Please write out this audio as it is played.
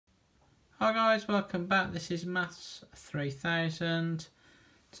Hi guys, welcome back. This is Maths 3000.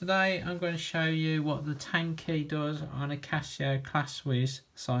 Today I'm going to show you what the 10 key does on a Casio Classwiz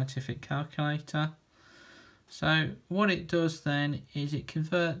scientific calculator. So what it does then is it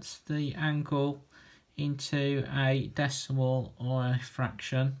converts the angle into a decimal or a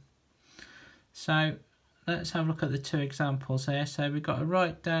fraction. So let's have a look at the two examples here. So we've got to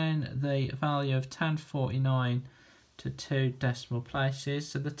write down the value of tan 49 to 2 decimal places.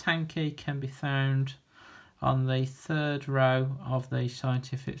 So the tan key can be found on the third row of the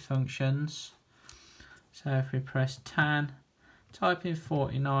scientific functions. So if we press tan, type in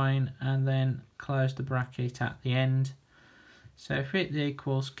 49 and then close the bracket at the end. So if we hit the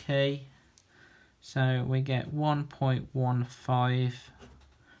equals key, so we get 1.15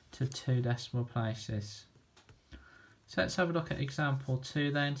 to 2 decimal places. So let's have a look at example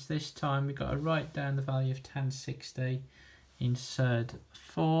 2 then. So this time we've got to write down the value of tan 60 in surd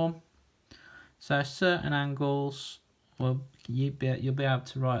form. So certain angles, well, you'll be able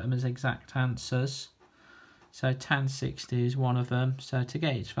to write them as exact answers. So tan 60 is one of them. So to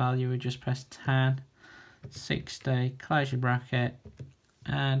get its value, we just press tan 60, close your bracket,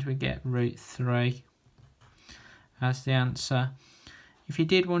 and we get √3 as the answer. If you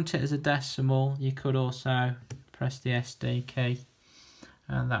did want it as a decimal, you could also press the SD key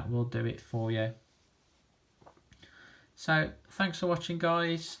and that will do it for you. So thanks for watching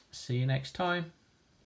guys, see you next time.